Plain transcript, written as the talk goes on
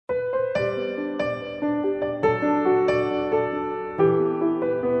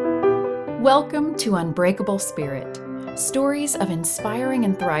Welcome to Unbreakable Spirit, Stories of Inspiring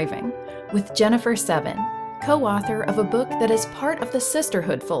and Thriving, with Jennifer Seven, co-author of a book that is part of the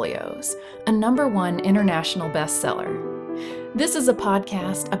Sisterhood Folios, a #1 international bestseller. This is a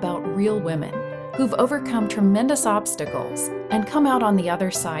podcast about real women who've overcome tremendous obstacles and come out on the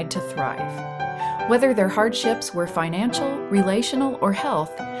other side to thrive. Whether their hardships were financial, relational, or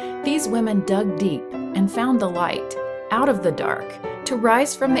health, these women dug deep and found the light, out of the dark, to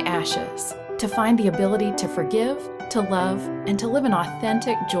rise from the ashes, to find the ability to forgive, to love, and to live an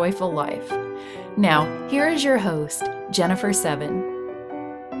authentic, joyful life. Now, here is your host, Jennifer Seven.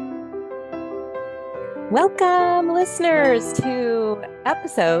 Welcome, listeners, to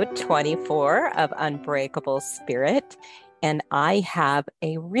episode 24 of Unbreakable Spirit. And I have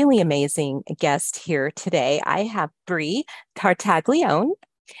a really amazing guest here today. I have Bree Tartaglione.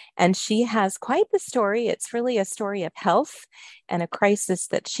 And she has quite the story. It's really a story of health and a crisis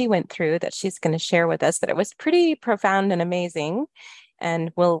that she went through that she's going to share with us, that it was pretty profound and amazing.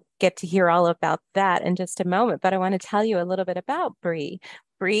 And we'll get to hear all about that in just a moment. But I want to tell you a little bit about Bree.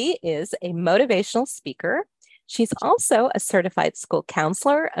 Bree is a motivational speaker. She's also a certified school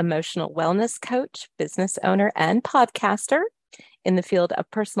counselor, emotional wellness coach, business owner, and podcaster in the field of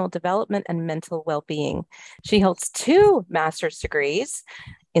personal development and mental well-being. She holds 2 master's degrees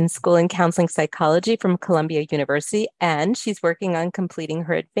in school and counseling psychology from Columbia University, and she's working on completing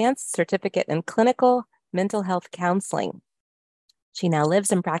her advanced certificate in clinical mental health counseling. She now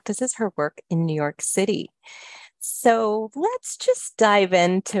lives and practices her work in New York City. So let's just dive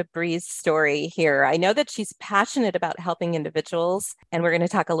into Bree's story here. I know that she's passionate about helping individuals, and we're going to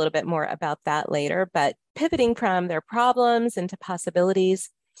talk a little bit more about that later, but pivoting from their problems into possibilities.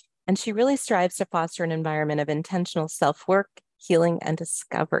 And she really strives to foster an environment of intentional self-work, healing, and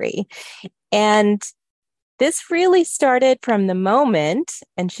discovery. And this really started from the moment,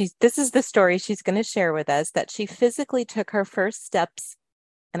 and this is the story she's going to share with us, that she physically took her first steps,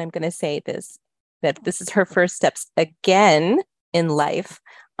 and I'm going to say this, that this is her first steps again in life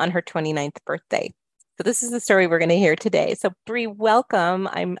on her 29th birthday. So this is the story we're going to hear today. So Bree, welcome.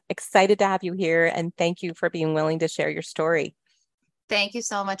 I'm excited to have you here, and thank you for being willing to share your story. Thank you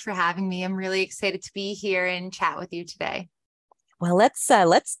so much for having me. I'm really excited to be here and chat with you today. Well, let's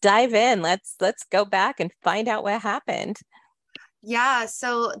dive in. Let's go back and find out what happened. Yeah,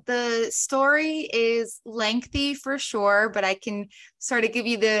 so the story is lengthy for sure, but I can sort of give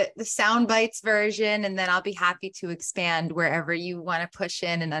you the sound bites version, and then I'll be happy to expand wherever you want to push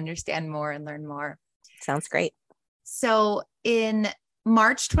in and understand more and learn more. Sounds great. So in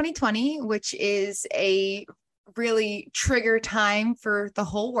March 2020, which is a really trigger time for the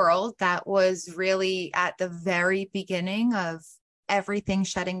whole world, that was really at the very beginning of everything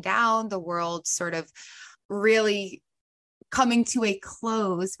shutting down, the world sort of really coming to a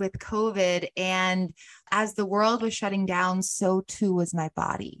close with COVID. And as the world was shutting down, so too was my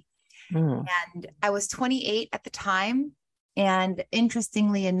body. And I was 28 at the time. And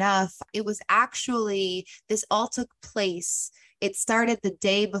interestingly enough, it was actually, this all took place. It started the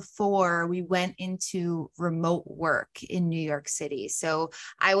day before we went into remote work in New York City. So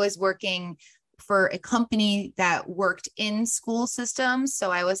I was working for a company that worked in school systems.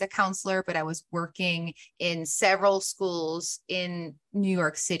 So I was a counselor, but I was working in several schools in New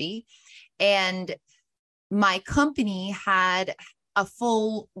York City. And my company had a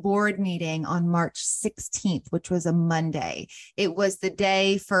full board meeting on March 16th, which was a Monday. It was the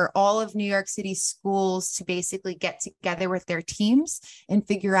day for all of New York City schools to basically get together with their teams and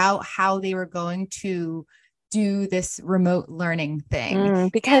figure out how they were going to do this remote learning thing.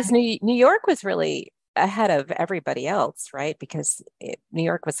 Because New York was really ahead of everybody else, right? Because New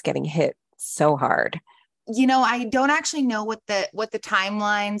York was getting hit so hard. You know, I don't actually know what the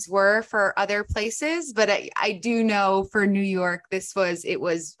timelines were for other places, but I do know for New York, it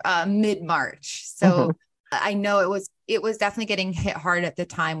was mid-March. So I know it was definitely getting hit hard at the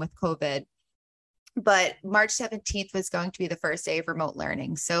time with COVID. But March 17th was going to be the first day of remote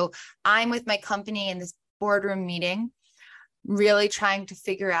learning. So I'm with my company in this boardroom meeting, really trying to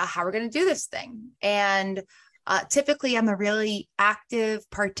figure out how we're going to do this thing. And typically I'm a really active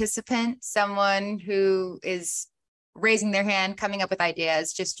participant, someone who is raising their hand, coming up with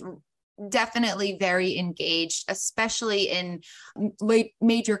ideas, just definitely very engaged, especially in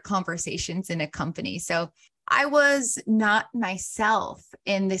major conversations in a company. So I was not myself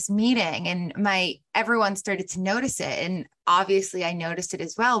in this meeting, and everyone started to notice it. And obviously I noticed it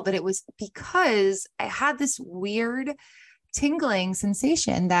as well, but it was because I had this weird tingling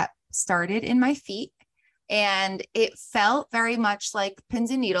sensation that started in my feet And it felt very much like pins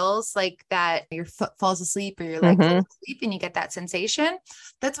and needles, like that your foot falls asleep or your leg falls asleep and you get that sensation.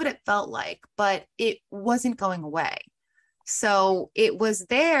 That's what it felt like, but it wasn't going away. So it was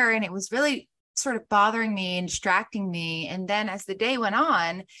there and it was really sort of bothering me and distracting me. And then as the day went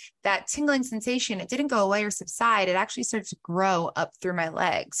on, that tingling sensation, it didn't go away or subside. It actually started to grow up through my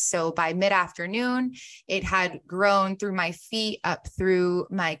legs. So by mid-afternoon, it had grown through my feet up through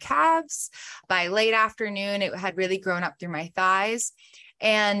my calves. By late afternoon, it had really grown up through my thighs.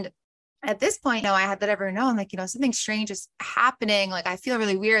 And at this point, I had let everyone know, I'm like, something strange is happening. Like, I feel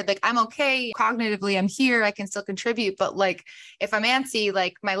really weird. Like, I'm okay. Cognitively, I'm here. I can still contribute. But like, if I'm antsy,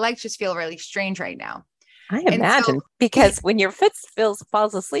 like my legs just feel really strange right now. I imagine because when your foot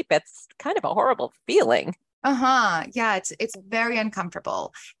falls asleep, it's kind of a horrible feeling. Yeah, it's very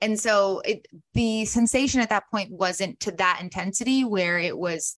uncomfortable. And so the sensation at that point wasn't to that intensity where it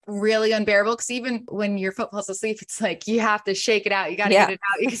was really unbearable. Because even when your foot falls asleep, it's like you have to shake it out. You got to get it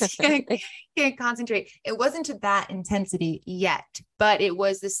out because you can't concentrate. It wasn't to that intensity yet, but it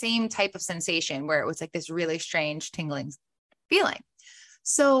was the same type of sensation where it was like this really strange tingling feeling.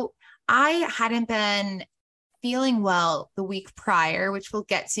 So I hadn't been feeling well the week prior, which we'll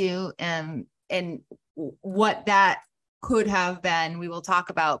get to, and what that could have been, we will talk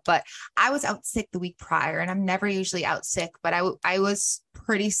about, but I was out sick the week prior, and I'm never usually out sick, but I was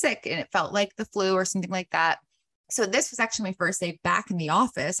pretty sick and it felt like the flu or something like that. So this was actually my first day back in the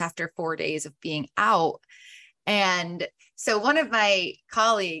office after 4 days of being out. And so one of my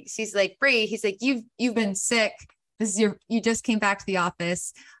colleagues, he's like, Bree, he's like, you've been sick. You just came back to the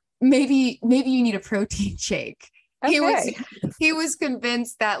office. Maybe you need a protein shake. Okay. He was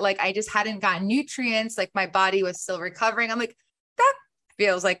convinced that like I just hadn't gotten nutrients, like my body was still recovering. I'm like, that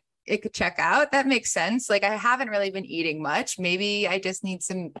feels like it could check out. That makes sense. Like I haven't really been eating much. Maybe I just need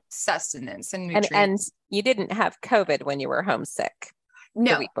some sustenance and nutrients. And you didn't have COVID when you were homesick?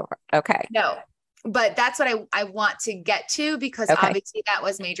 No. The week before. Okay. No. But that's what I want to get to, because obviously that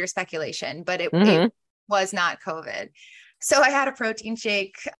was major speculation, but it was not COVID. So I had a protein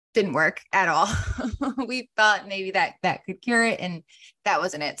shake, didn't work at all. We thought maybe that could cure it, and that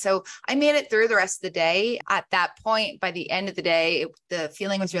wasn't it. So I made it through the rest of the day. At that point, by the end of the day, the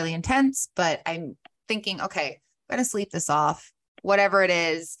feeling was really intense, but I'm thinking, okay, I'm going to sleep this off, whatever it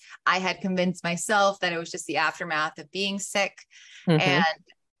is. I had convinced myself that it was just the aftermath of being sick, and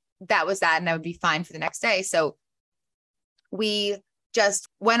that was that, and I would be fine for the next day. So we just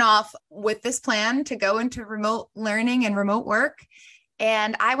went off with this plan to go into remote learning and remote work.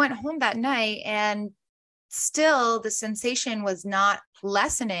 And I went home that night, and still the sensation was not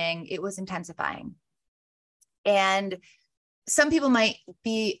lessening. It was intensifying. And some people might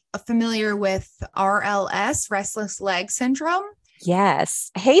be familiar with RLS, restless leg syndrome.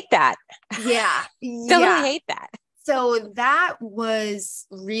 Yes. I hate that. Yeah. Totally hate that. So that was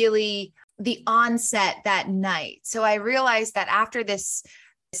really the onset that night. So I realized that after this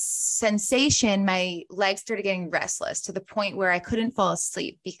sensation, my legs started getting restless to the point where I couldn't fall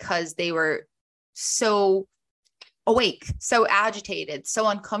asleep because they were so awake, so agitated, so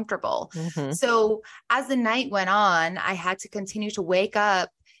uncomfortable. So as the night went on, I had to continue to wake up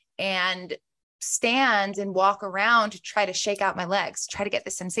and stand and walk around to try to shake out my legs, try to get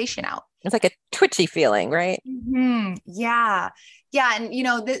the sensation out. It's like a twitchy feeling, right? Yeah. And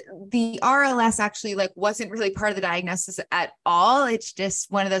the RLS actually like wasn't really part of the diagnosis at all. It's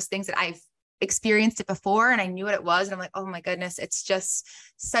just one of those things that I've experienced it before and I knew what it was. And I'm like, oh my goodness, it's just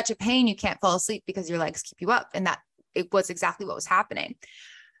such a pain. You can't fall asleep because your legs keep you up. And that it was exactly what was happening.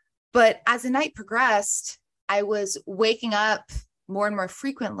 But as the night progressed, I was waking up more and more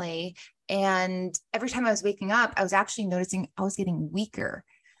frequently. And every time I was waking up, I was actually noticing I was getting weaker.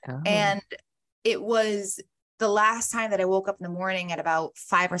 And it was the last time that I woke up in the morning at about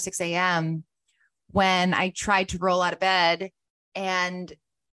 5 or 6 a.m. when I tried to roll out of bed and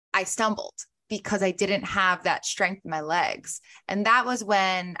I stumbled because I didn't have that strength in my legs. And that was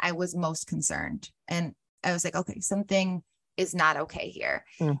when I was most concerned. And I was like, okay, something is not okay here.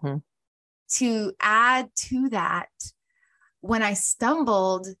 To add to that, when I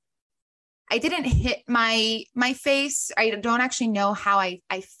stumbled, I didn't hit my face. I don't actually know how I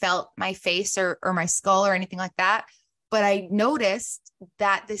felt my face or my skull or anything like that. But I noticed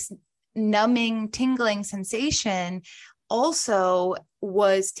that this numbing, tingling sensation also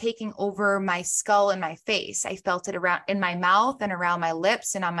was taking over my skull and my face. I felt it around in my mouth and around my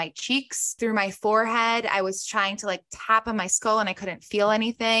lips and on my cheeks, through my forehead. I was trying to like tap on my skull and I couldn't feel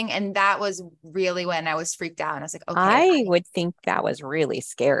anything. And that was really when I was freaked out. And I was like, okay. I would think that was really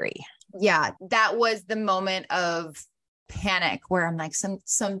scary. Yeah, that was the moment of panic where I'm like,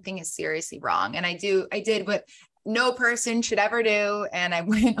 something is seriously wrong. And I did what no person should ever do. And I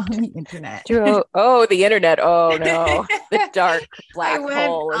went on the internet. Oh, the internet. Oh no, the dark black went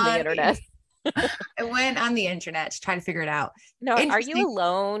hole in the internet. I went on the internet to try to figure it out. No, are you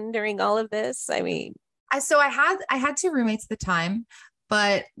alone during all of this? I mean, I had two roommates at the time,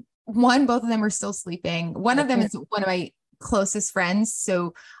 but both of them were still sleeping. One of them is one of my closest friends.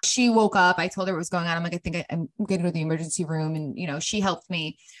 So she woke up. I told her what was going on. I'm like, I think I'm going to go to the emergency room. And, she helped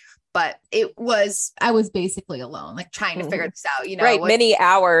me. But I was basically alone, like trying to figure this out, Right. Many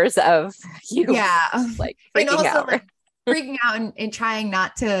hours of you. Yeah. Like freaking out. Like, freaking out and trying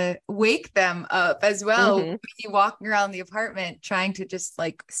not to wake them up as well. You walking around the apartment trying to just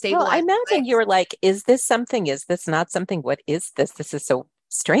like stabilize. Well, I imagine you were like, is this something? Is this not something? What is this? This is so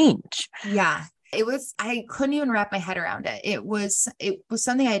strange. Yeah. I couldn't even wrap my head around it. It was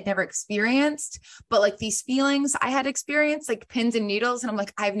something I had never experienced, but like these feelings I had experienced, like pins and needles. And I'm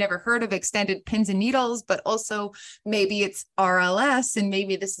like, I've never heard of extended pins and needles, but also maybe it's RLS. And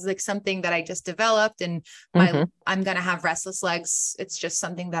maybe this is like something that I just developed and I'm going to have restless legs. It's just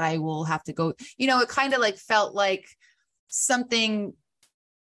something that I will have to go, it kind of like felt like something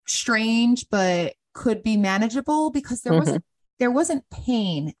strange, but could be manageable because there wasn't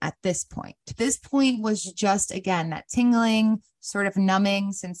pain at this point. This point was just, again, that tingling, sort of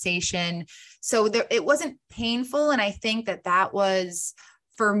numbing sensation. So it wasn't painful. And I think that was,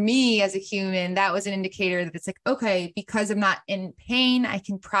 for me as a human, that was an indicator that it's like, okay, because I'm not in pain, I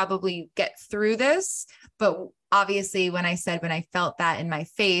can probably get through this. But obviously when I felt that in my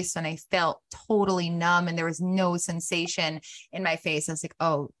face, when I felt totally numb and there was no sensation in my face, I was like,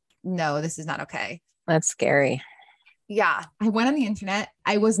 oh no, this is not okay. That's scary. Yeah, I went on the internet.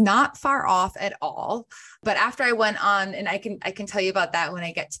 I was not far off at all. But after I went on, and I can tell you about that when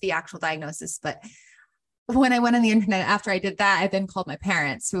I get to the actual diagnosis. But when I went on the internet, after I did that, I then called my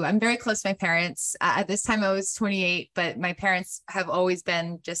parents, who I'm very close to my parents. At this time, I was 28, but my parents have always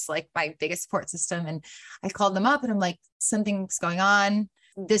been just like my biggest support system. And I called them up and I'm like, something's going on.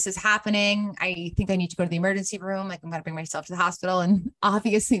 This is happening. I think I need to go to the emergency room. Like I'm going to bring myself to the hospital. And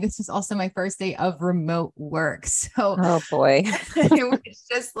obviously this is also my first day of remote work. So oh boy, it was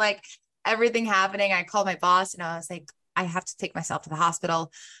just like everything happening. I called my boss and I was like, I have to take myself to the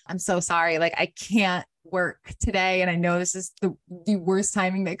hospital. I'm so sorry. Like I can't work today. And I know this is the worst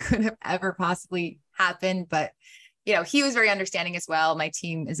timing that could have ever possibly happened, but he was very understanding as well. My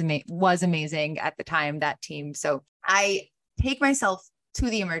team was amazing at the time, that team. So I take myself to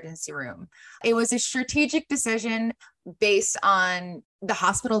the emergency room. It was a strategic decision based on the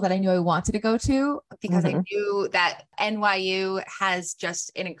hospital that I knew I wanted to go to, because I knew that NYU has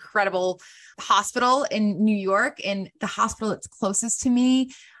just an incredible hospital in New York, and the hospital that's closest to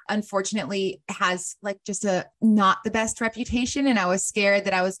me, unfortunately, has like just not the best reputation. And I was scared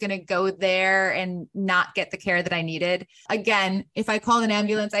that I was going to go there and not get the care that I needed. Again, if I called an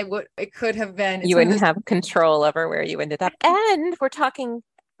ambulance, it could have been. You wouldn't have control over where you ended up. And we're talking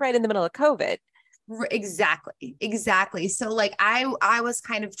right in the middle of COVID. Exactly. So like I was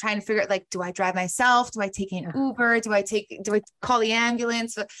kind of trying to figure out, like, do I drive myself? Do I take an Uber? Do I call the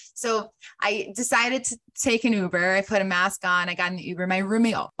ambulance? So I decided to take an Uber. I put a mask on. I got in the Uber. My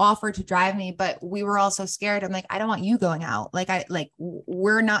roommate offered to drive me, but we were all so scared. I'm like, I don't want you going out.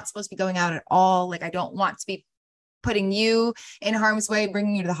 We're not supposed to be going out at all. Like, I don't want to be putting you in harm's way,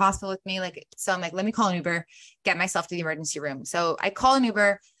 bringing you to the hospital with me. So I'm like, let me call an Uber, get myself to the emergency room. So I call an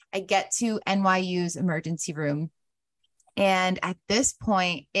Uber. I get to NYU's emergency room. And at this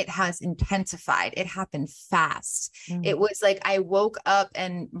point, it has intensified. It happened fast. It was like I woke up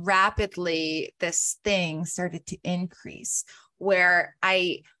and rapidly this thing started to increase, where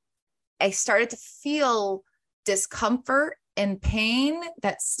I started to feel discomfort and pain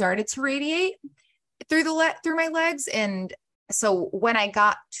that started to radiate through my legs. And so when I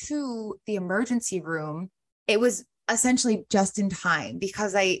got to the emergency room, it was essentially just in time,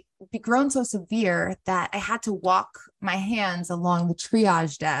 because I had grown so severe that I had to walk my hands along the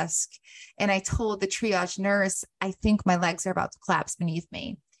triage desk. And I told the triage nurse, I think my legs are about to collapse beneath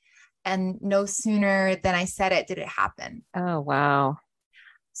me. And no sooner than I said it, did it happen. Oh, wow.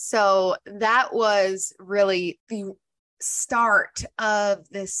 So that was really the start of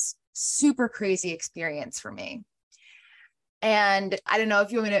this super crazy experience for me. And I don't know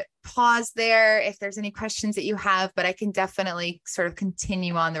if you want me to pause there, if there's any questions that you have, but I can definitely sort of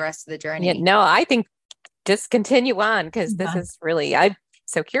continue on the rest of the journey. Yeah, no, I think just continue on, because this is really, I'm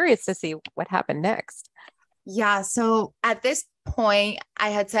so curious to see what happened next. Yeah. So at this point, I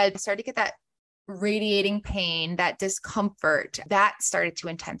started to get that radiating pain, that discomfort that started to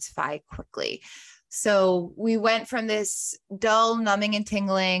intensify quickly. So we went from this dull, numbing and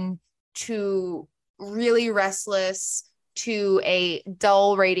tingling to really restless to a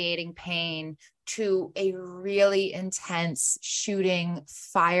dull, radiating pain to a really intense, shooting,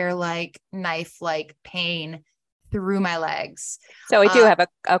 fire-like, knife-like pain through my legs. So I do have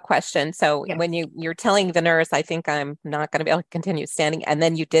a question. So Yes. when you're telling the nurse, I think I'm not going to be able to continue standing, and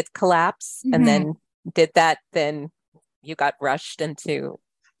then you did collapse, and then did that, then you got rushed into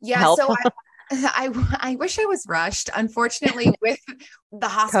help. So I wish I was rushed. Unfortunately, with the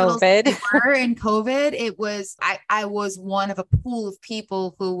hospitals COVID. that were in COVID, I was one of a pool of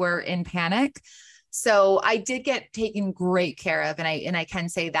people who were in panic. So I did get taken great care of, and I can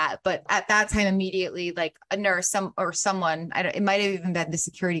say that. But at that time, immediately, like a nurse, someone, it might have even been the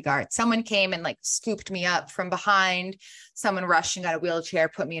security guard. Someone came and like scooped me up from behind. Someone rushed and got a wheelchair,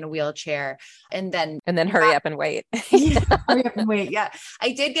 put me in a wheelchair, and then hurry up and wait. Hurry up and wait. Yeah,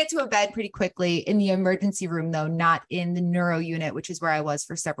 I did get to a bed pretty quickly in the emergency room, though, not in the neuro unit, which is where I was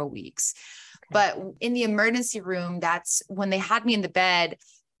for several weeks. Okay. But in the emergency room, that's when they had me in the bed.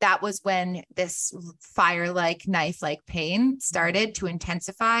 That was when this fire-like, knife-like pain started to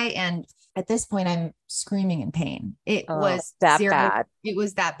intensify. And at this point, I'm screaming in pain. It was that zero. Bad. It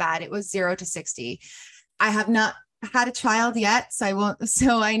was that bad. It was 0 to 60. I have not had a child yet, so I won't.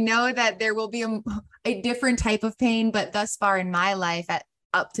 So I know that there will be a different type of pain, but thus far in my life, at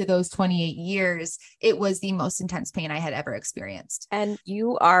up to those 28 years, it was the most intense pain I had ever experienced. And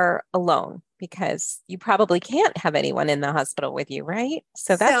you are alone because you probably can't have anyone in the hospital with you, right?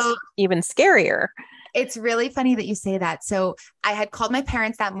 So that's even scarier. It's really funny that you say that. So I had called my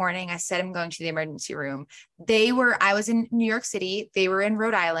parents that morning. I said, I'm going to the emergency room. I was in New York City. They were in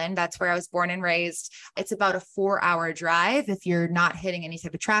Rhode Island. That's where I was born and raised. It's about a 4-hour drive if you're not hitting any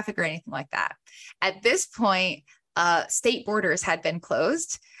type of traffic or anything like that. At this point, state borders had been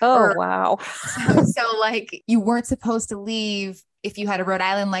closed. Wow. So like you weren't supposed to leave if you had a Rhode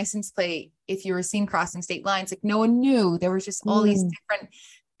Island license plate, if you were seen crossing state lines. Like no one knew. There was just all these different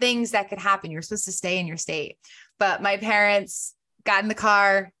things that could happen. You're supposed to stay in your state. But my parents got in the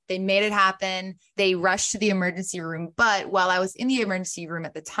car, they made it happen. They rushed to the emergency room. But while I was in the emergency room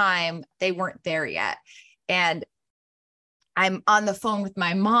at the time, they weren't there yet. And I'm on the phone with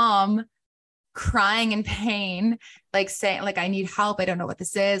my mom, crying in pain, like saying, like, I need help. I don't know what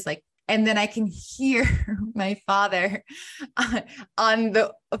this is. Like, and then I can hear my father on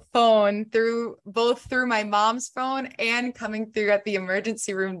the phone through my mom's phone and coming through at the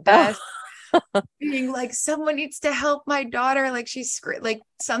emergency room desk, being like, someone needs to help my daughter. Like she's like,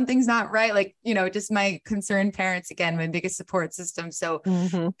 something's not right. Like, just my concerned parents, again, my biggest support system. So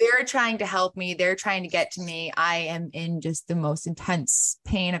they're trying to help me. They're trying to get to me. I am in just the most intense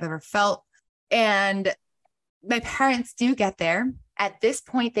pain I've ever felt. And my parents do get there. At this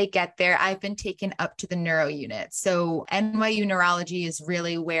point, they get there. I've been taken up to the neuro unit. So NYU neurology is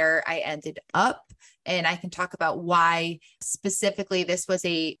really where I ended up. And I can talk about why specifically this was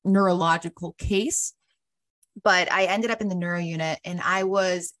a neurological case. But I ended up in the neuro unit, and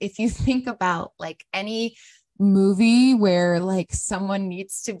if you think about like any movie where like someone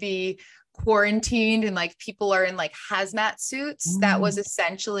needs to be quarantined and like people are in like hazmat suits, that was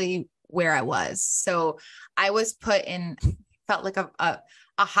essentially where I was. So I was put in, felt like a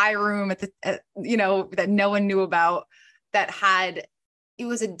high room at the, that no one knew about, it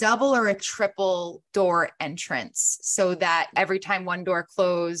was a double or a triple door entrance, so that every time one door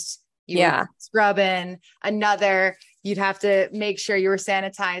closed, you would scrub in another, you'd have to make sure you were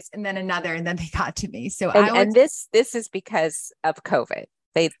sanitized, and then another, and then they got to me. So this is because of COVID.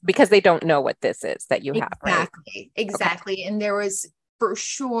 Because they don't know what this is that you have, right? Exactly. Okay. And there was for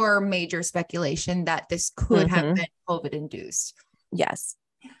sure major speculation that this could have been COVID induced. Yes.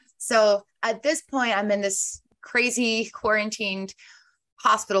 So at this point, I'm in this crazy quarantined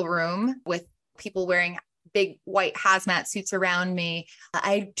hospital room with people wearing big white hazmat suits around me.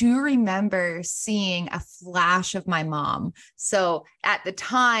 I do remember seeing a flash of my mom. So at the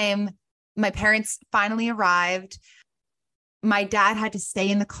time, my parents finally arrived. My dad had to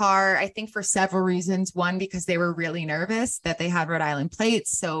stay in the car, I think for several reasons. One, because they were really nervous that they had Rhode Island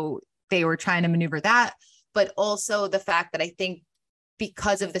plates. So they were trying to maneuver that. But also the fact that I think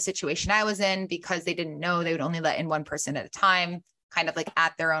because of the situation I was in, because they didn't know, they would only let in one person at a time, kind of like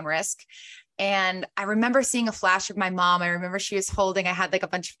at their own risk. And I remember seeing a flash of my mom. I remember she was I had like a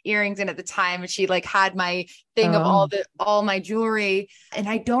bunch of earrings in at the time, and she like had my thing of all my jewelry. And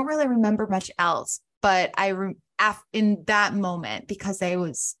I don't really remember much else, but in that moment, because I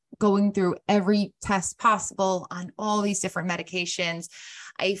was going through every test possible on all these different medications,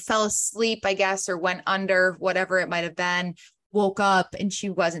 I fell asleep, I guess, or went under, whatever it might have been. woke up and she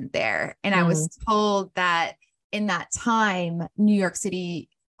wasn't there. And I was Mm. told that in that time, New York City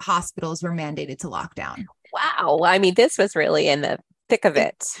hospitals were mandated to lock down. Wow. I mean, this was really in the thick of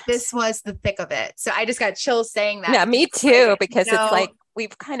it. This was the thick of it. So I just got chills saying that. Yeah, me Because too, like, because it's like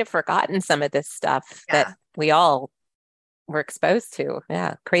we've kind of forgotten some of this stuff that we all were exposed to.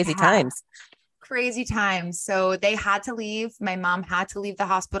 Yeah, crazy times. Crazy times. So they had to leave. My mom had to leave the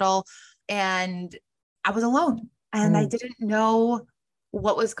hospital and I was alone and I didn't know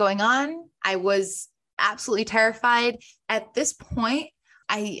what was going on. I was absolutely terrified. At this point,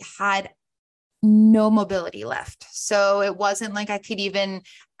 I had no mobility left. So it wasn't like I could even,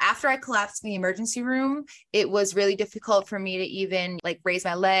 after I collapsed in the emergency room, it was really difficult for me to even like raise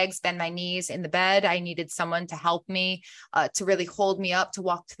my legs, bend my knees in the bed. I needed someone to help me, to really hold me up, to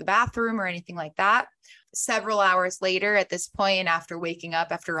walk to the bathroom or anything like that. Several hours later at this point, and after waking up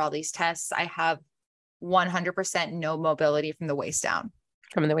after all these tests, I have 100% no mobility from the waist down.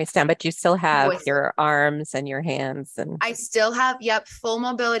 From the waist down, but you still have Waist. your arms and your hands. And I still have, full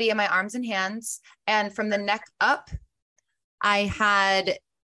mobility in my arms and hands. And from the neck up, I had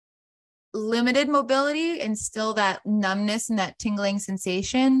limited mobility and still that numbness and that tingling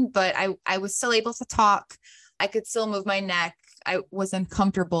sensation, but I was still able to talk. I could still move my neck. I was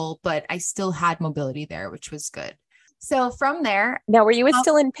uncomfortable, but I still had mobility there, which was good. So from there. Now, were you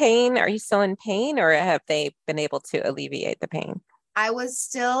still in pain? Are you still in pain or have they been able to alleviate the pain? I was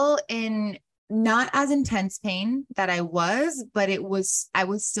still in not as intense pain that I was, but I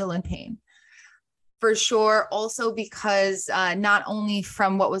was still in pain for sure. Also because not only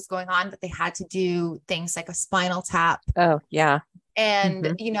from what was going on, but they had to do things like a spinal tap. Oh, yeah.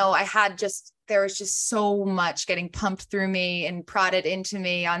 And, there was just so much getting pumped through me and prodded into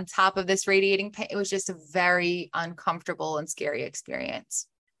me on top of this radiating pain. It was just a very uncomfortable and scary experience.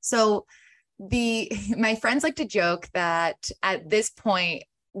 So my friends like to joke that at this point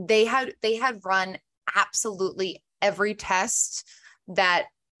they had run absolutely every test that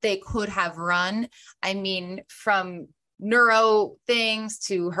they could have run. I mean, from neuro things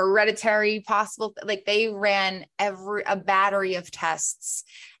to hereditary possible, like they ran a battery of tests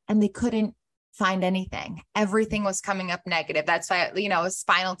and they couldn't find anything. Everything was coming up negative. That's why, a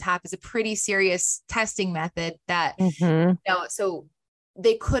spinal tap is a pretty serious testing method that, so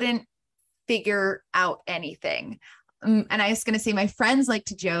they couldn't figure out anything. And I was going to say, my friends like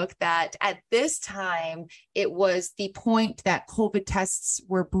to joke that at this time, it was the point that COVID tests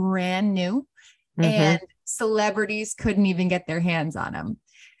were brand new and celebrities couldn't even get their hands on them.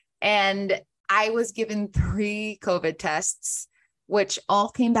 And I was given 3 COVID tests, which all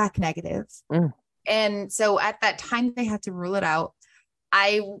came back negative. And so at that time, they had to rule it out.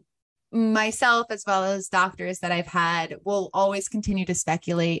 I myself, as well as doctors that I've had, will always continue to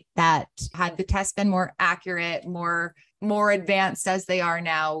speculate that had the tests been more accurate, more advanced as they are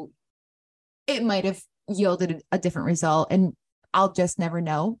now, it might have yielded a different result. And I'll just never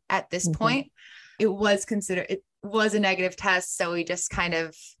know at this point. It was a negative test. So we just kind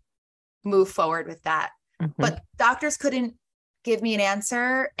of move forward with that. But doctors couldn't give me an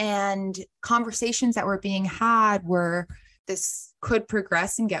answer, and conversations that were being had were, this could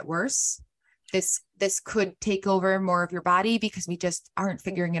progress and get worse. This could take over more of your body because we just aren't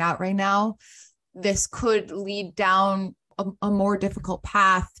figuring it out right now. This could lead down a more difficult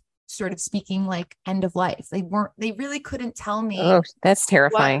path, sort of speaking like end of life. They really couldn't tell me. Oh, that's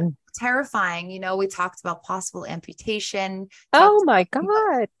terrifying. Terrifying. We talked about possible amputation. Oh my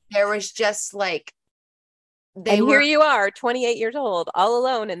God. There was just like, here you are, 28 years old, all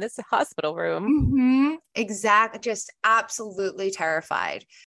alone in this hospital room. Exactly. Just absolutely terrified.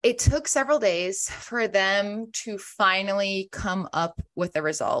 It took several days for them to finally come up with a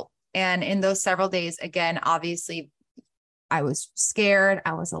result. And in those several days, again, obviously, I was scared.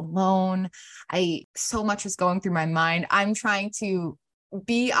 I was alone. So much was going through my mind. I'm trying to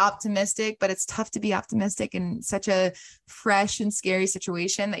be optimistic, but it's tough to be optimistic in such a fresh and scary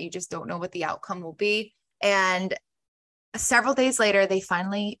situation that you just don't know what the outcome will be. And several days later, they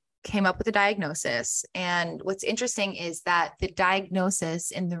finally came up with a diagnosis. And what's interesting is that the diagnosis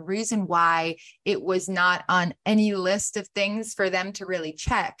and the reason why it was not on any list of things for them to really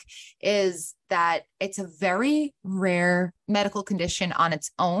check is that it's a very rare medical condition on its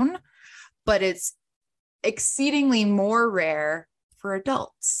own, but it's exceedingly more rare for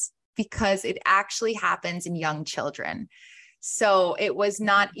adults because it actually happens in young children. So it was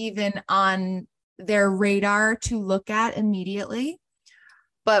not even on their radar to look at immediately.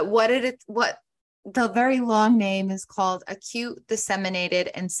 But what the very long name is called acute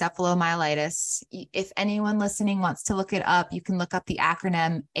disseminated encephalomyelitis. If anyone listening wants to look it up, you can look up the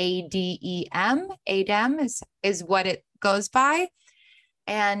acronym ADEM. ADEM is what it goes by.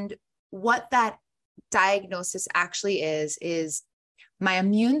 And what that diagnosis actually is my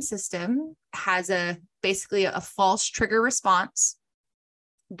immune system has basically a false trigger response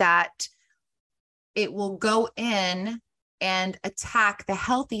that it will go in and attack the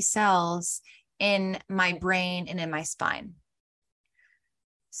healthy cells in my brain and in my spine.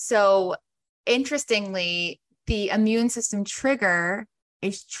 So interestingly, the immune system trigger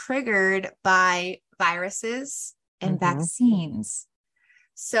is triggered by viruses and vaccines.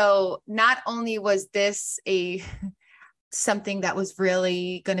 So not only was this something that was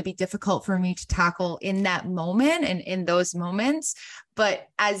really going to be difficult for me to tackle in that moment and in those moments, but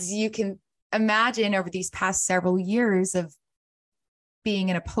as you can imagine, over these past several years of being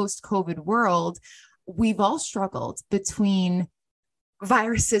in a post-COVID world, we've all struggled between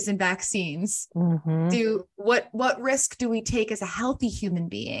viruses and vaccines. What risk do we take as a healthy human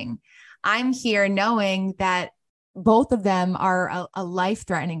being? I'm here knowing that both of them are a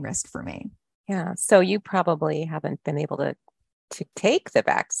life-threatening risk for me. Yeah. So you probably haven't been able to take the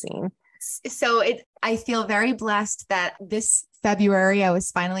vaccine. So I feel very blessed that this February, I was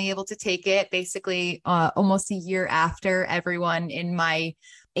finally able to take it, basically almost a year after everyone in my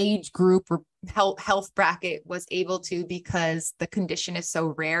age group or health bracket was able to, because the condition is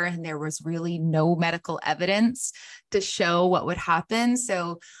so rare and there was really no medical evidence to show what would happen.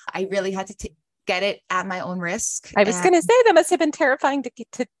 So I really had to get it at my own risk. I was going to say that must have been terrifying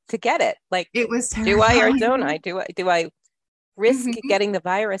to get it. Like, it was terrifying. Do I or don't I? Do I risk getting the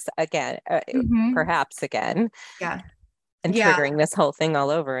virus again, perhaps again? Yeah. And triggering this whole thing all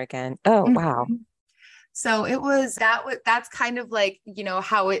over again. Oh, wow. So it was that's kind of like,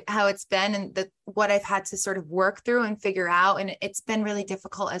 how it's been and what I've had to sort of work through and figure out. And it's been really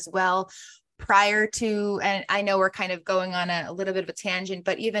difficult as well prior to, and I know we're kind of going on a little bit of a tangent,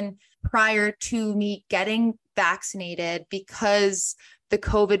 but even prior to me getting vaccinated, because the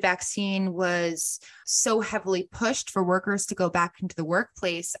COVID vaccine was so heavily pushed for workers to go back into the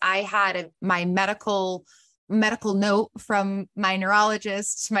workplace, I had my medical note from my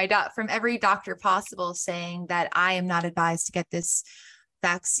neurologist, from every doctor possible, saying that I am not advised to get this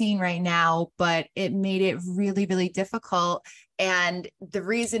vaccine right now, but it made it really, really difficult. And the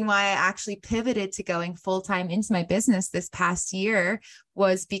reason why I actually pivoted to going full-time into my business this past year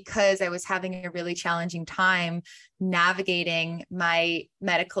was because I was having a really challenging time navigating my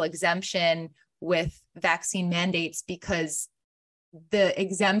medical exemption with vaccine mandates, because the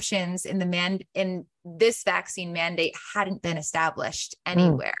exemptions in this vaccine mandate hadn't been established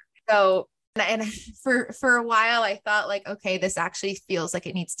anywhere. So, and for a while I thought like, okay, this actually feels like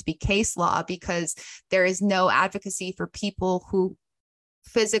it needs to be case law, because there is no advocacy for people who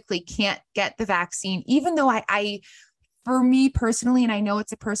physically can't get the vaccine, even though I for me personally, and I know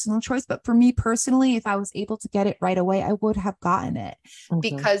it's a personal choice, but for me personally, if I was able to get it right away, I would have gotten it,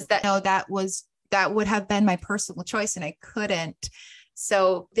 because that would have been my personal choice, and I couldn't.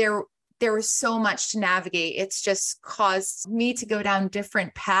 So there was so much to navigate. It's just caused me to go down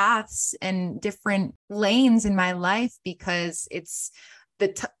different paths and different lanes in my life, because it's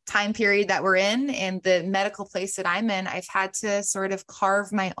the time period that we're in and the medical place that I'm in. I've had to sort of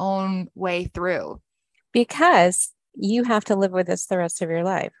carve my own way through. Because you have to live with this the rest of your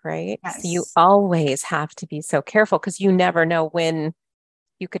life, right? Yes. So you always have to be so careful, because you never know when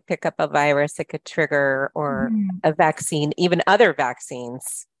you could pick up a virus that could trigger, or a vaccine, even other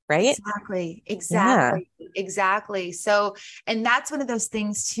vaccines, right? Exactly. So, and that's one of those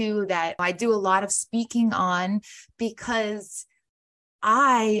things too, that I do a lot of speaking on, because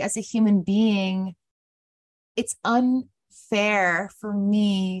as a human being, it's unfair for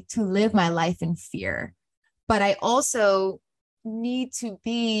me to live my life in fear, but I also need to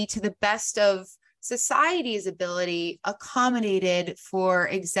be, to the best of society's ability, accommodated for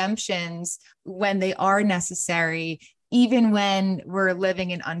exemptions when they are necessary, even when we're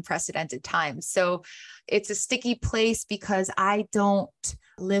living in unprecedented times. So it's a sticky place, because I don't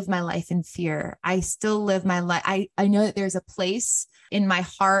live my life in fear. I still live my life. I know that there's a place in my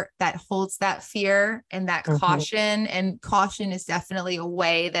heart that holds that fear and that caution, and caution is definitely a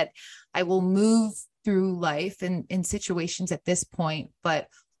way that I will move through life in situations at this point. But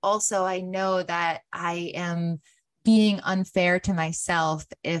also, I know that I am being unfair to myself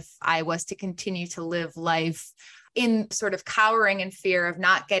if I was to continue to live life in sort of cowering in fear of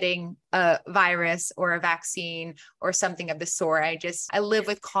not getting a virus or a vaccine or something of the sort. I live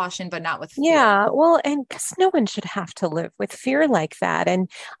with caution, but not with fear. Yeah, well, and because no one should have to live with fear like that. And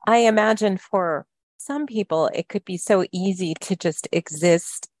I imagine for some people, it could be so easy to just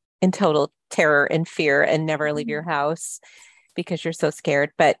exist in total terror and fear and never leave your house because you're so scared.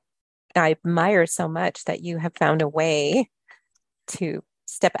 But I admire so much that you have found a way to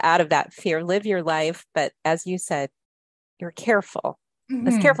step out of that fear, live your life. But as you said, you're careful,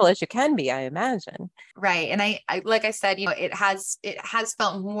 as careful as you can be, I imagine. Right. And I like I said, it has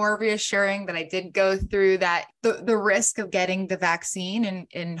felt more reassuring that I did go through that, the risk of getting the vaccine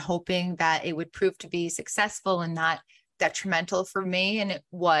and hoping that it would prove to be successful and not detrimental for me. And it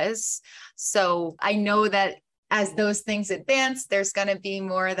was. So I know that as those things advance, there's going to be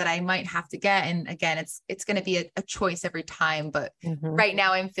more that I might have to get. And again, it's going to be a choice every time. But right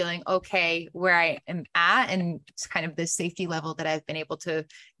now I'm feeling okay where I am at, and it's kind of the safety level that I've been able to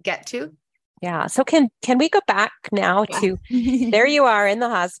get to. Yeah. So can we go back now to there you are in the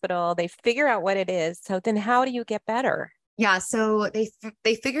hospital, they figure out what it is. So then how do you get better? Yeah. So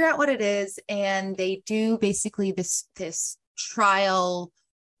they figure out what it is, and they do basically this trial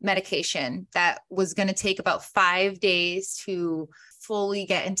medication that was going to take about 5 days to fully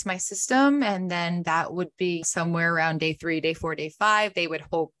get into my system. And then that would be somewhere around day 3, day 4, day 5. They would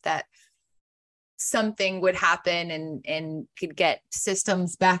hope that something would happen and could get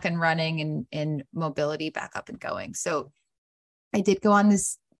systems back and running and mobility back up and going. So I did go on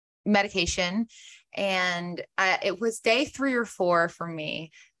this medication, and it was day 3 or 4 for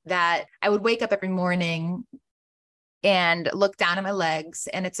me that I would wake up every morning and look down at my legs.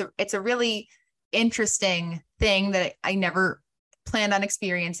 And it's a really interesting thing that I never planned on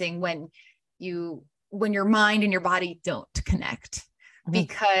experiencing when your mind and your body don't connect.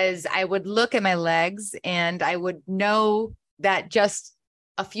 Because I would look at my legs and I would know that just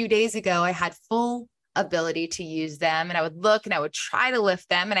a few days ago, I had full ability to use them, and I would look and I would try to lift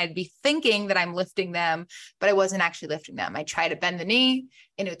them, and I'd be thinking that I'm lifting them, but I wasn't actually lifting them. I try to bend the knee,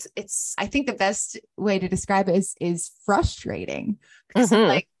 and it's I think the best way to describe it is frustrating, because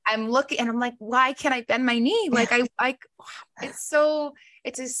I'm looking and I'm like, why can't I bend my knee? Like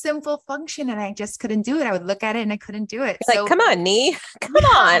it's a simple function, and I just couldn't do it. I would look at it and I couldn't do it. So, like, come on, knee, come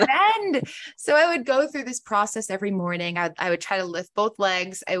on. Bend. So I would go through this process every morning. I would try to lift both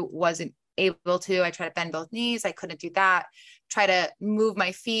legs. I wasn't able to. I tried to bend both knees. I couldn't do that. Try to move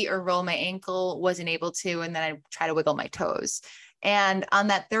my feet or roll my ankle. Wasn't able to. And then I try to wiggle my toes. And on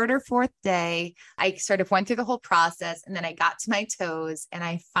that 3rd or 4th day, I sort of went through the whole process, and then I got to my toes and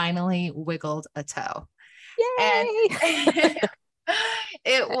I finally wiggled a toe. Yay! And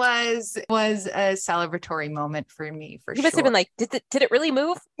it was a celebratory moment for me, for sure. You must have been like, did it really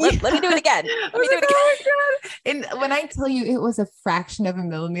move? Let me do it again. Let me do it again. Oh my God. And when I tell you it was a fraction of a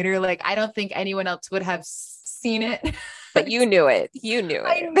millimeter, like I don't think anyone else would have seen it. But you knew it. You knew it.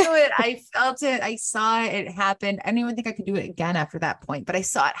 I knew it. I felt it. I saw it. It happened. I didn't even think I could do it again after that point, but I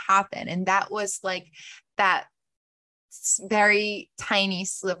saw it happen. And that was like that very tiny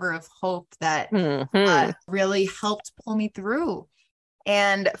sliver of hope that really helped pull me through.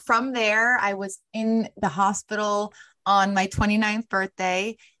 And from there, I was in the hospital on my 29th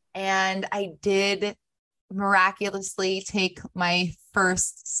birthday, and I did miraculously take my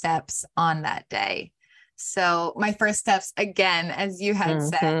first steps on that day. So my first steps, again, as you had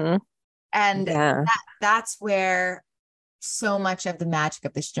said, and that's where so much of the magic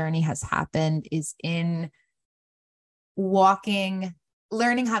of this journey has happened, is in learning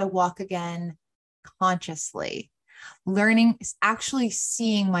how to walk again consciously. Actually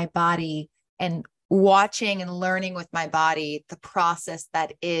seeing my body and watching and learning with my body the process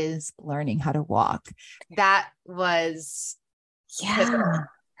that is learning how to walk. That was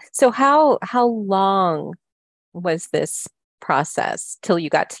So how long was this process till you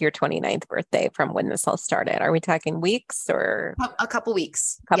got to your 29th birthday from when this all started? Are we talking weeks or a couple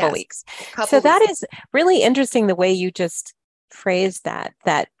weeks? Weeks. That is really interesting, the way you just phrased that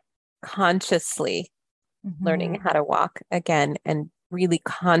consciously learning how to walk again, and really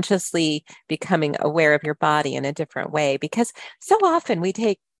consciously becoming aware of your body in a different way, because so often we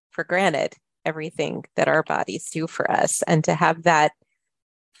take for granted everything that our bodies do for us, and to have that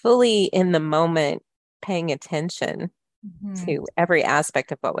fully in the moment, paying attention to every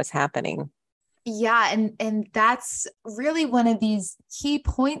aspect of what was happening. Yeah. And that's really one of these key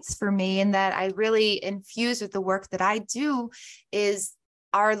points for me, and that I really infuse with the work that I do, is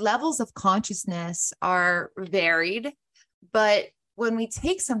our levels of consciousness are varied. But when we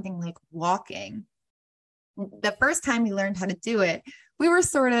take something like walking, the first time we learned how to do it, we were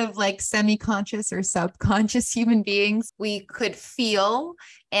sort of like semi-conscious or subconscious human beings. We could feel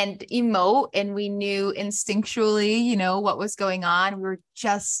and emote, and we knew instinctually, what was going on. We were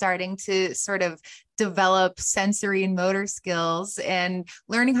just starting to sort of develop sensory and motor skills, and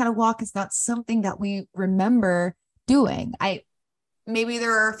learning how to walk is not something that we remember doing. Maybe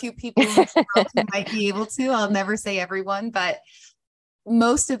there are a few people who might be able to. I'll never say everyone, but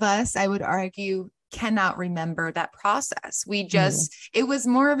most of us, I would argue, cannot remember that process. It was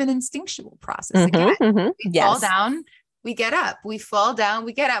more of an instinctual process. Again, we fall Yes. down, we get up, we fall down,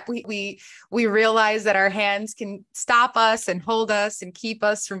 we get up. We realize that our hands can stop us and hold us and keep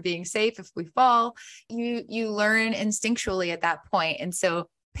us from being safe if we fall. You learn instinctually at that point. And so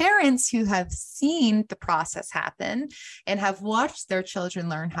parents who have seen the process happen and have watched their children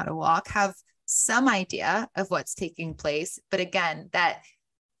learn how to walk have some idea of what's taking place. But again, that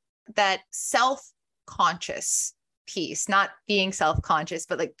self-conscious piece, not being self-conscious,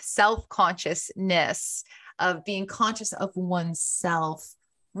 but like self-consciousness of being conscious of oneself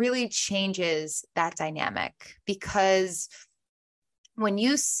really changes that dynamic. Because when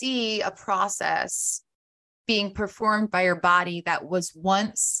you see a process being performed by your body that was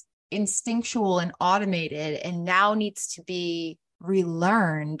once instinctual and automated and now needs to be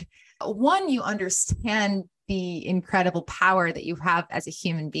relearned, one, you understand the incredible power that you have as a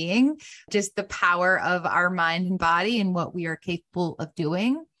human being, just the power of our mind and body and what we are capable of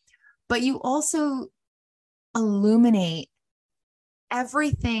doing. But you also illuminate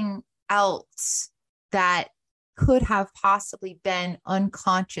everything else that could have possibly been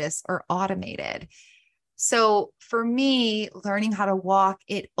unconscious or automated. So for me, learning how to walk,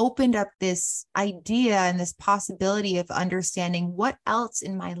 it opened up this idea and this possibility of understanding what else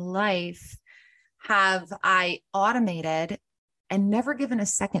in my life have I automated and never given a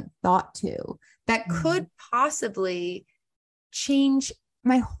second thought to that could possibly change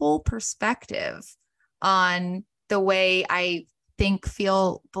my whole perspective on the way I think,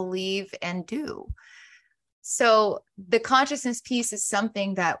 feel, believe, and do. So the consciousness piece is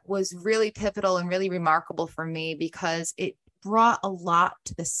something that was really pivotal and really remarkable for me because it brought a lot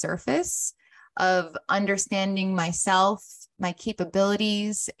to the surface of understanding myself, my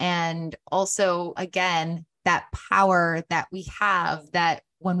capabilities, and also, again, that power that we have that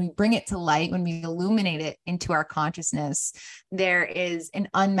when we bring it to light, when we illuminate it into our consciousness, there is an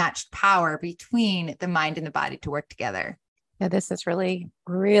unmatched power between the mind and the body to work together. Yeah, this is really,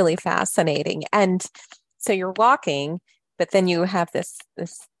 really fascinating. And so you're walking, but then you have this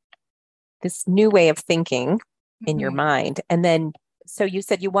new way of thinking in your mind. And then, so you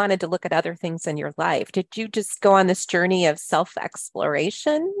said you wanted to look at other things in your life. Did you just go on this journey of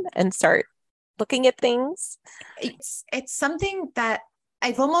self-exploration and start looking at things? It's something that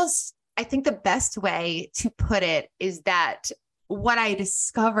I think the best way to put it is that what I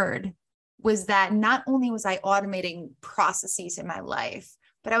discovered was that not only was I automating processes in my life,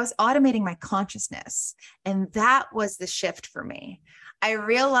 but I was automating my consciousness. And that was the shift for me. I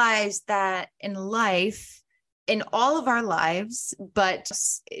realized that in life, in all of our lives, but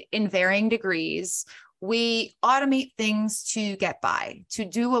in varying degrees, we automate things to get by, to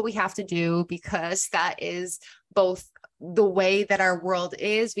do what we have to do, because that is both the way that our world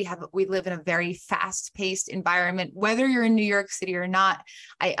is. We live in a very fast-paced environment. Whether you're in New York City or not,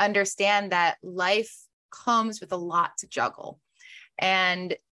 I understand that life comes with a lot to juggle.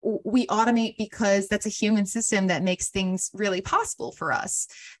 And we automate because that's a human system that makes things really possible for us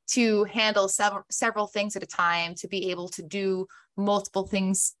to handle several things at a time, to be able to do multiple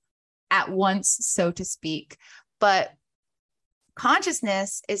things at once, so to speak. But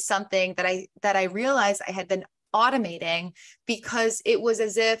consciousness is something that I realized I had been automating because it was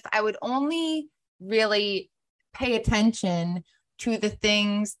as if I would only really pay attention to the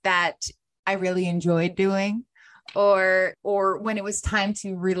things that I really enjoyed doing, or when it was time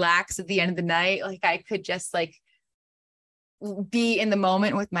to relax at the end of the night, like I could just like be in the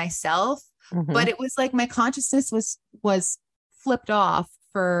moment with myself. But it was like my consciousness was flipped off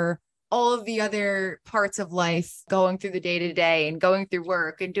for all of the other parts of life, going through the day to day and going through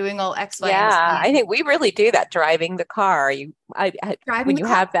work and doing all X, Y, and Z. Yeah, I think we really do that driving the car. When you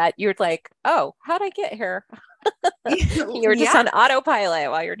have that, you're like, oh, how'd I get here? You're just on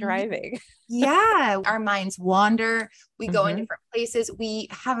autopilot while you're driving. Yeah, our minds wander. We go in different places. We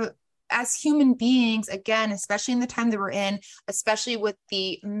have, as human beings, again, especially in the time that we're in, especially with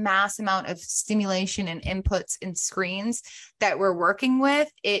the mass amount of stimulation and inputs and screens that we're working with,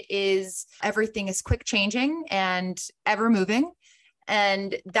 everything is quick changing and ever moving.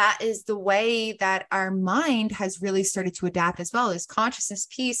 And that is the way that our mind has really started to adapt as well. This consciousness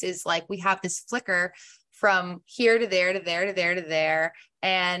piece is like, we have this flicker from here to there, to there, to there, to there.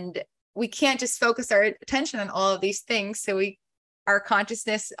 And we can't just focus our attention on all of these things. So our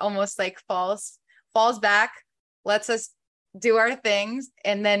consciousness almost like falls back, lets us do our things,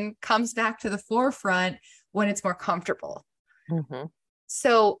 and then comes back to the forefront when it's more comfortable.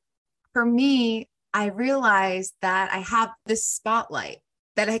 So for me, I realized that I have this spotlight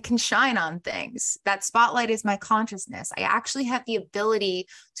that I can shine on things. That spotlight is my consciousness. I actually have the ability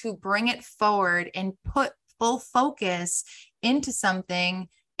to bring it forward and put full focus into something,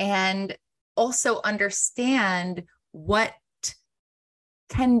 and also understand what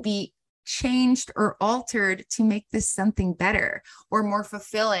can be changed or altered to make this something better or more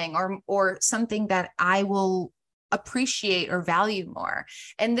fulfilling, or something that I will appreciate or value more.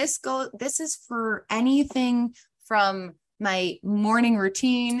 And this is for anything from my morning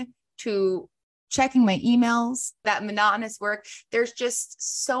routine to checking my emails, that monotonous work. There's just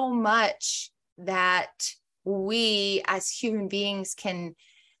so much that we as human beings can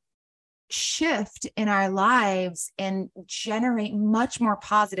shift in our lives and generate much more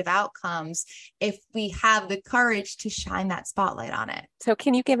positive outcomes if we have the courage to shine that spotlight on it. So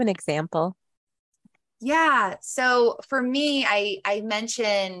can you give an example? Yeah. So for me, I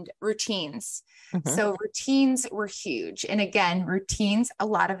mentioned routines. Mm-hmm. So routines were huge. And again, routines, a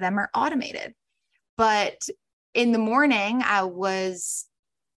lot of them are automated. But in the morning, I was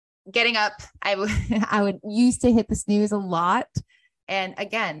getting up. I would used to hit the snooze a lot. And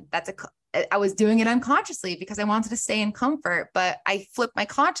again, I was doing it unconsciously because I wanted to stay in comfort, but I flip my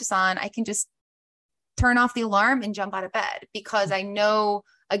conscious on. I can just turn off the alarm and jump out of bed, because I know,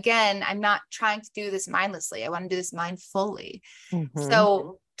 again, I'm not trying to do this mindlessly. I want to do this mindfully. Mm-hmm.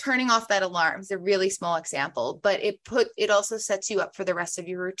 So turning off that alarm is a really small example, but it also sets you up for the rest of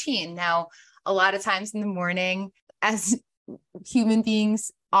your routine. Now, a lot of times in the morning, as human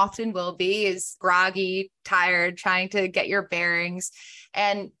beings often will be, is groggy, tired, trying to get your bearings.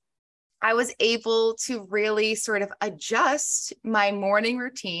 And I was able to really sort of adjust my morning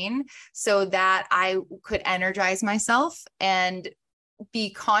routine so that I could energize myself and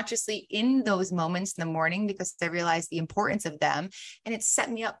be consciously in those moments in the morning, because I realized the importance of them, and it set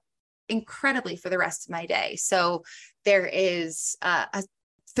me up incredibly for the rest of my day. So there is a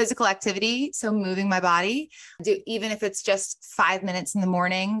physical activity. So moving my body, even if it's just 5 minutes in the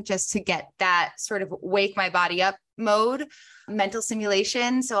morning, just to get that sort of wake my body up mode. Mental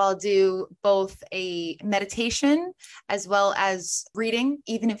stimulation. So I'll do both a meditation as well as reading,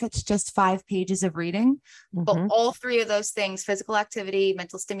 even if it's just 5 pages of reading. Mm-hmm. But all 3 of those things, physical activity,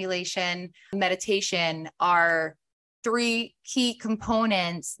 mental stimulation, meditation, are 3 key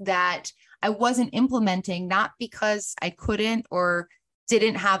components that I wasn't implementing, not because I couldn't or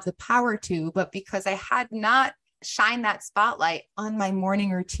didn't have the power to, but because I had not shined that spotlight on my morning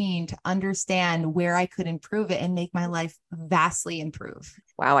routine to understand where I could improve it and make my life vastly improve.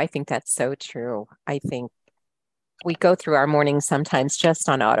 Wow, I think that's so true. I think we go through our mornings sometimes just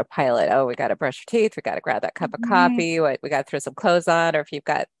on autopilot. Oh, we got to brush our teeth. We got to grab that cup of coffee. We got to throw some clothes on. Or if you've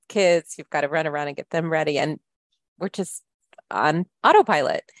got kids, you've got to run around and get them ready. And we're just on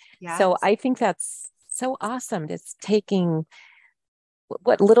autopilot. Yes. So I think that's so awesome. It's taking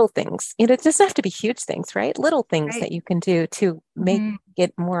what little things, it doesn't have to be huge things, right? Little things that you can do to make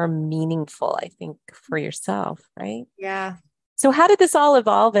it more meaningful, I think, for yourself, right? Yeah. So how did this all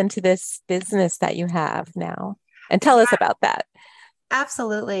evolve into this business that you have now? And tell us about that.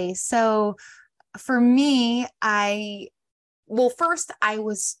 Absolutely. So for me, first I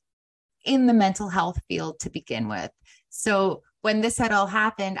was in the mental health field to begin with. So when this had all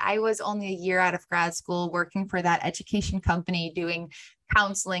happened, I was only a year out of grad school, working for that education company, doing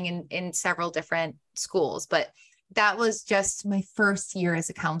counseling in several different schools. But that was just my first year as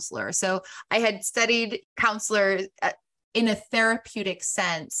a counselor. So I had studied counselor in a therapeutic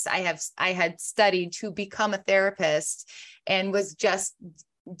sense. I had studied to become a therapist and was just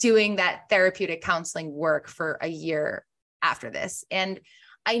doing that therapeutic counseling work for a year after this. And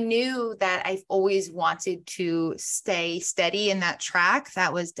I knew that I've always wanted to stay steady in that track.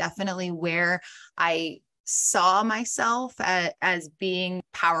 That was definitely where I saw myself as being a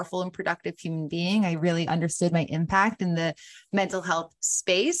powerful and productive human being. I really understood my impact in the mental health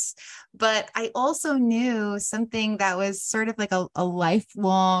space. But I also knew something that was sort of like a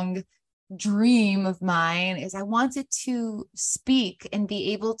lifelong dream of mine, is I wanted to speak and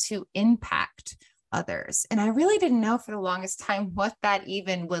be able to impact others. And I really didn't know for the longest time what that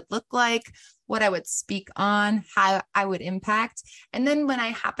even would look like, what I would speak on, how I would impact. And then when I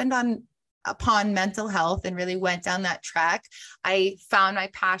happened upon mental health and really went down that track, I found my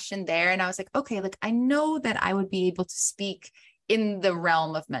passion there. And I was like, okay, like I know that I would be able to speak in the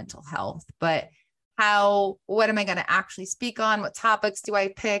realm of mental health, but what am I going to actually speak on? What topics do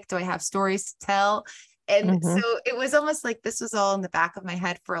I pick? Do I have stories to tell? And so it was almost like this was all in the back of my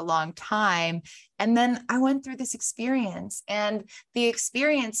head for a long time. And then I went through this experience, and the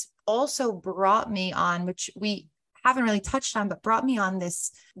experience also brought me on, which we haven't really touched on, but brought me on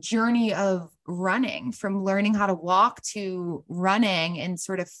this journey of running, from learning how to walk to running, and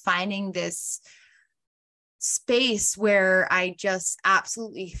sort of finding this space where I just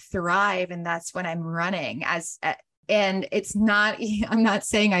absolutely thrive. And that's when I'm running and it's not, I'm not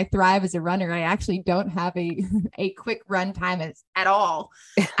saying I thrive as a runner. I actually don't have a quick run time at all.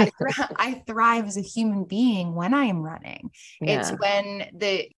 I thrive as a human being when I am running. Yeah. It's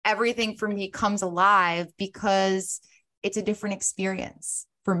when everything for me comes alive, because it's a different experience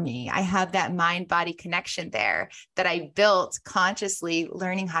for me. I have that mind body connection there that I built consciously,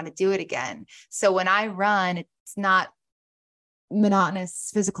 learning how to do it again. So when I run, it's not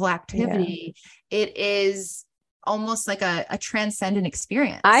monotonous physical activity. Yeah. It is almost like a transcendent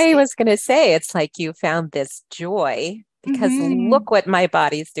experience. I was going to say, it's like you found this joy, because look what my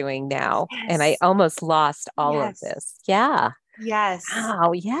body's doing now. Yes. And I almost lost all of this. Yeah. Yes.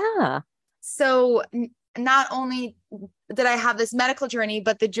 Wow. Yeah. So not only did I have this medical journey,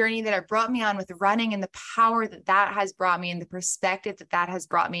 but the journey that it brought me on with running, and the power that has brought me, and the perspective that has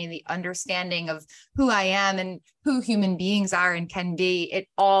brought me, and the understanding of who I am and who human beings are and can be, it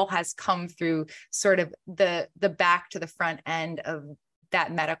all has come through sort of the back to the front end of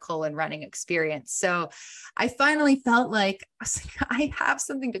that medical and running experience. So I finally felt like I have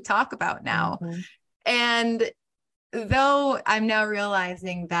something to talk about now. Mm-hmm. And though I'm now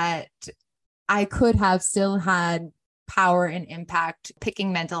realizing that I could have still had power and impact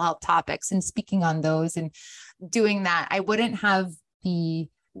picking mental health topics and speaking on those and doing that, I wouldn't have the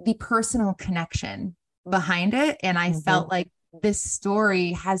personal connection behind it. And I felt like this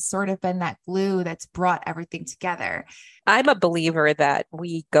story has sort of been that glue that's brought everything together. I'm a believer that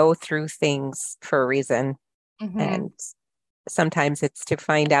we go through things for a reason. And sometimes it's to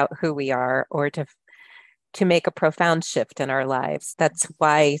find out who we are, or to make a profound shift in our lives. That's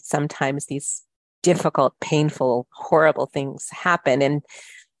why sometimes these difficult, painful, horrible things happen. And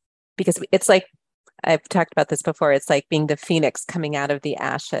because it's like, I've talked about this before, it's like being the phoenix coming out of the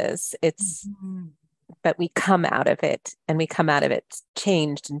ashes. It's, but we come out of it, and we come out of it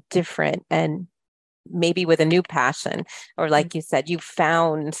changed and different, and maybe with a new passion, or like you said, you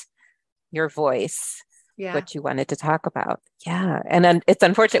found your voice. Yeah. What you wanted to talk about. Yeah. And it's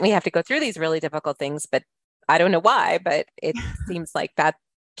unfortunate we have to go through these really difficult things, but I don't know why, but it seems like that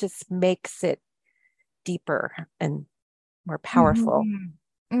just makes it deeper and more powerful.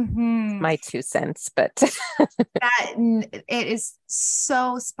 My 2 cents, but that it is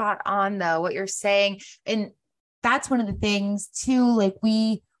so spot on though, what you're saying. And that's one of the things too, like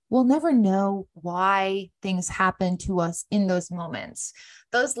we will never know why things happen to us in those moments.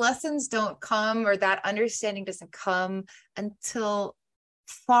 Those lessons don't come, or that understanding doesn't come until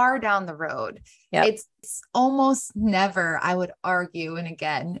far down the road. Yep. It's almost never, I would argue. And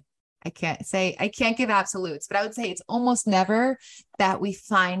again, I can't give absolutes, but I would say it's almost never that we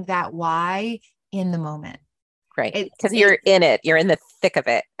find that why in the moment. Right. Because you're in it. You're in the thick of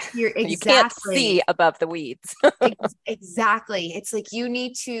it. Exactly. You can't see above the weeds. Exactly. It's like you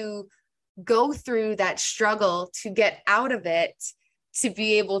need to go through that struggle to get out of it, to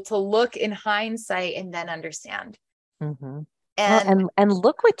be able to look in hindsight and then understand. And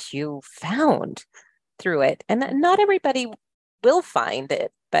look what you found through it. And not everybody will find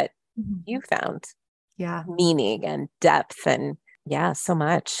it, but you found meaning and depth, and so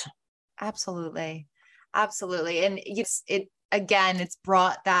much. Absolutely. And it's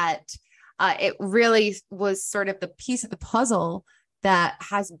brought that, it really was sort of the piece of the puzzle that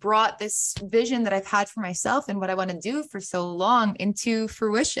has brought this vision that I've had for myself and what I want to do for so long into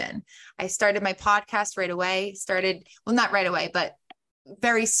fruition. I started my podcast right away, not right away, but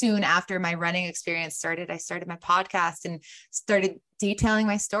very soon after my running experience started, I started my podcast and started detailing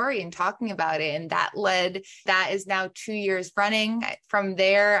my story and talking about it. And that is now 2 years running. From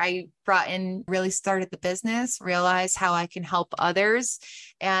there, I really started the business, realized how I can help others.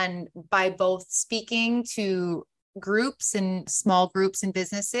 And by both speaking to groups and small groups and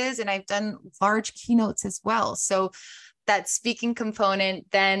businesses, and I've done large keynotes as well. So that speaking component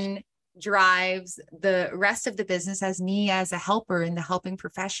then drives the rest of the business as me as a helper in the helping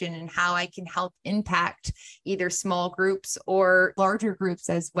profession, and how I can help impact either small groups or larger groups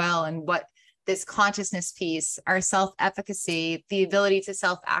as well. And what this consciousness piece, our self-efficacy, the ability to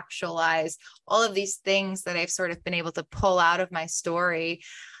self-actualize, all of these things that I've sort of been able to pull out of my story,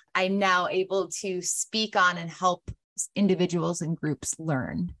 I'm now able to speak on and help individuals and groups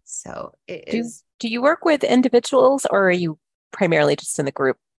learn. So do you work with individuals, or are you primarily just in the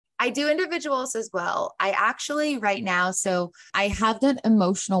group? I do individuals as well. I actually right now, so I have done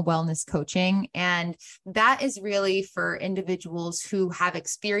emotional wellness coaching, and that is really for individuals who have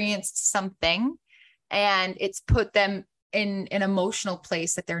experienced something and it's put them in an emotional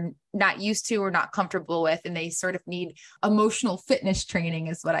place that they're not used to or not comfortable with. And they sort of need emotional fitness training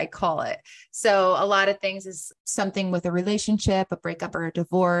is what I call it. So a lot of things is something with a relationship, a breakup or a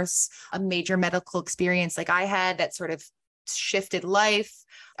divorce, a major medical experience like I had that sort of shifted life,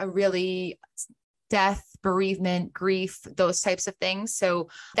 a really death, bereavement, grief, those types of things. So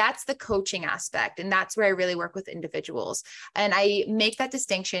that's the coaching aspect. And that's where I really work with individuals. And I make that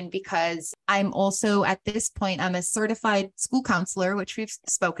distinction because I'm also at this point, I'm a certified school counselor, which we've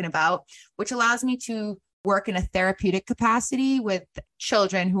spoken about, which allows me to work in a therapeutic capacity with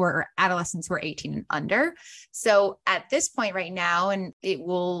children who are adolescents who are 18 and under. So at this point right now, and it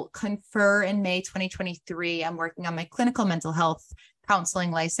will confer in May 2023, I'm working on my clinical mental health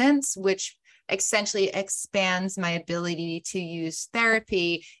counseling license, which essentially expands my ability to use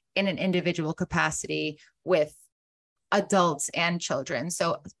therapy in an individual capacity with adults and children.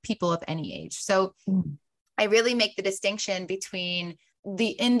 So people of any age. So I really make the distinction between the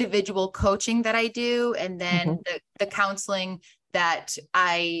individual coaching that I do and then the counseling that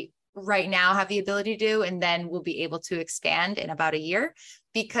I right now have the ability to do, and then we'll be able to expand in about a year,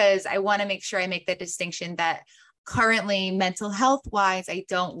 because I want to make sure I make that distinction that currently mental health wise, I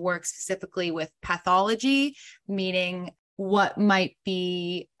don't work specifically with pathology, meaning what might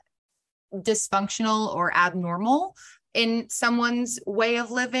be dysfunctional or abnormal in someone's way of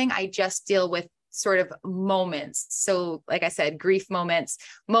living. I just deal with sort of moments. So like I said, grief moments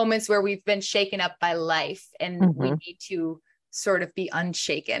where we've been shaken up by life and we need to sort of be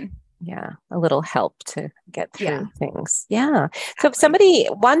unshaken. Yeah, a little help to get through things. Yeah. So if somebody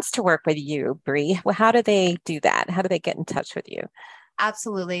wants to work with you, Bree, well, how do they do that? How do they get in touch with you?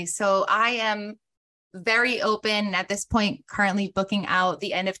 Absolutely. So I am very open at this point, currently booking out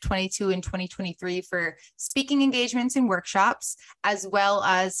the end of 22 and 2023 for speaking engagements and workshops, as well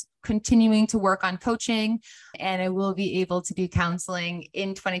as continuing to work on coaching. And I will be able to do counseling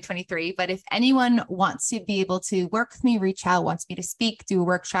in 2023. But if anyone wants to be able to work with me, reach out, wants me to speak, do a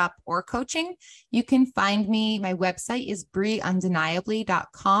workshop or coaching, you can find me. My website is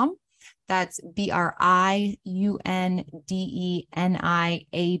brieundeniably.com. That's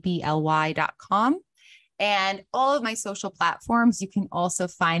BRIUNDENIABLY.com. And all of my social platforms, you can also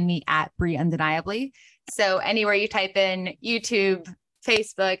find me at Bree Undeniably. So anywhere you type in YouTube,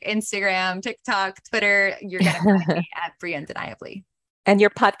 Facebook, Instagram, TikTok, Twitter, you're going to find me at Bree Undeniably. And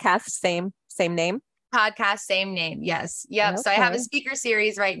your podcast, same name? Podcast, same name. Yes. Yep. Okay. So I have a speaker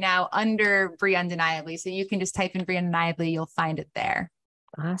series right now under Bree Undeniably. So you can just type in Bree Undeniably, you'll find it there.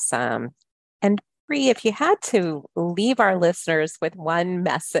 Awesome. And Bree, if you had to leave our listeners with one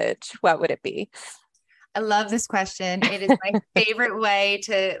message, what would it be? I love this question. It is my favorite way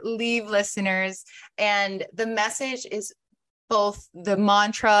to leave listeners. And the message is both the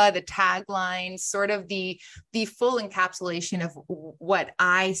mantra, the tagline, sort of the full encapsulation of what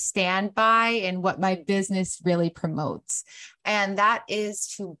I stand by and what my business really promotes. And that is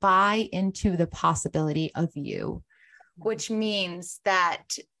to buy into the possibility of you, which means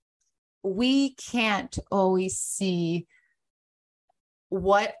that we can't always see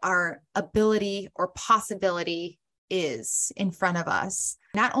what our ability or possibility is in front of us.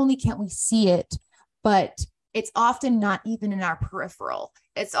 Not only can't we see it, but it's often not even in our peripheral.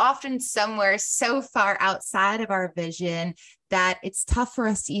 It's often somewhere so far outside of our vision that it's tough for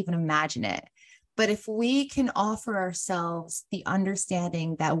us to even imagine it. But if we can offer ourselves the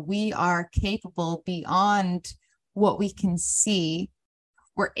understanding that we are capable beyond what we can see,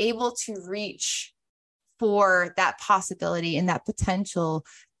 we're able to reach for that possibility and that potential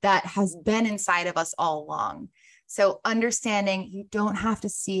that has been inside of us all along. So understanding you don't have to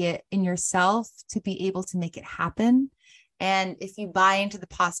see it in yourself to be able to make it happen. And if you buy into the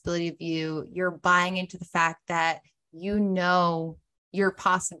possibility of you, you're buying into the fact that you know your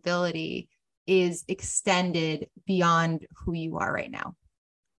possibility is extended beyond who you are right now.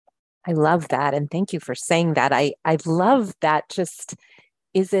 I love that. And thank you for saying that. I love that. Just,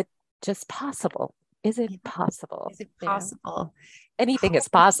 is it just possible? Is it possible? Is it possible? Anything is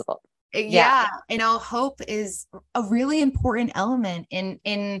possible. Yeah. Hope is a really important element in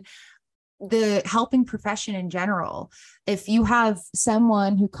the helping profession in general. If you have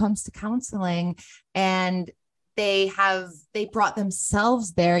someone who comes to counseling and they brought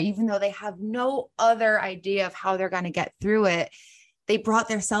themselves there, even though they have no other idea of how they're going to get through it, they brought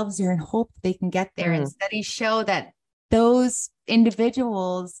themselves there and hope they can get there. And studies show that those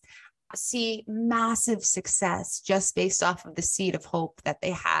individuals see massive success just based off of the seed of hope that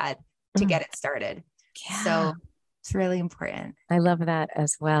they had to get it started. Yeah. So it's really important. I love that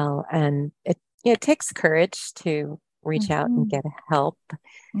as well. And it takes courage to reach out and get help,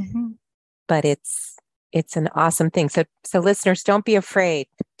 but it's it's an awesome thing. So listeners, don't be afraid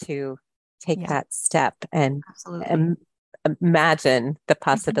to take that step and imagine the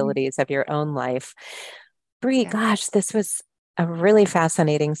possibilities of your own life. Bree, gosh, this was a really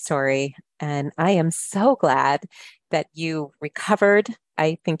fascinating story. And I am so glad that you recovered.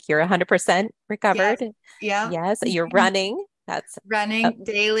 I think you're 100% recovered. Yes, you're running. That's running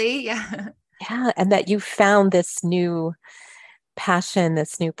daily. Yeah. Yeah. And that you found this new passion,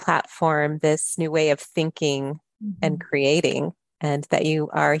 this new platform, this new way of thinking and creating, and that you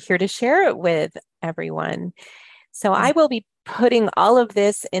are here to share it with everyone. So I will be putting all of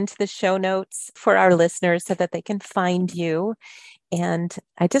this into the show notes for our listeners so that they can find you. And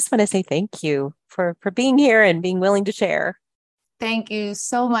I just want to say thank you for being here and being willing to share. Thank you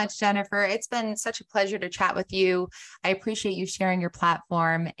so much, Jennifer. It's been such a pleasure to chat with you. I appreciate you sharing your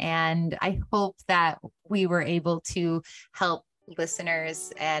platform, and I hope that we were able to help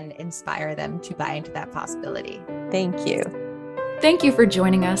listeners and inspire them to buy into that possibility. Thank you. Thank you for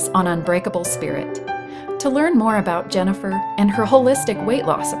joining us on Unbreakable Spirit. To learn more about Jennifer and her holistic weight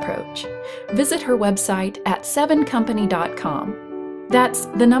loss approach, visit her website at 7company.com. That's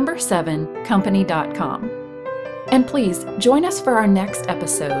the number 7company.com. And please join us for our next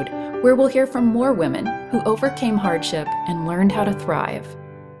episode, where we'll hear from more women who overcame hardship and learned how to thrive.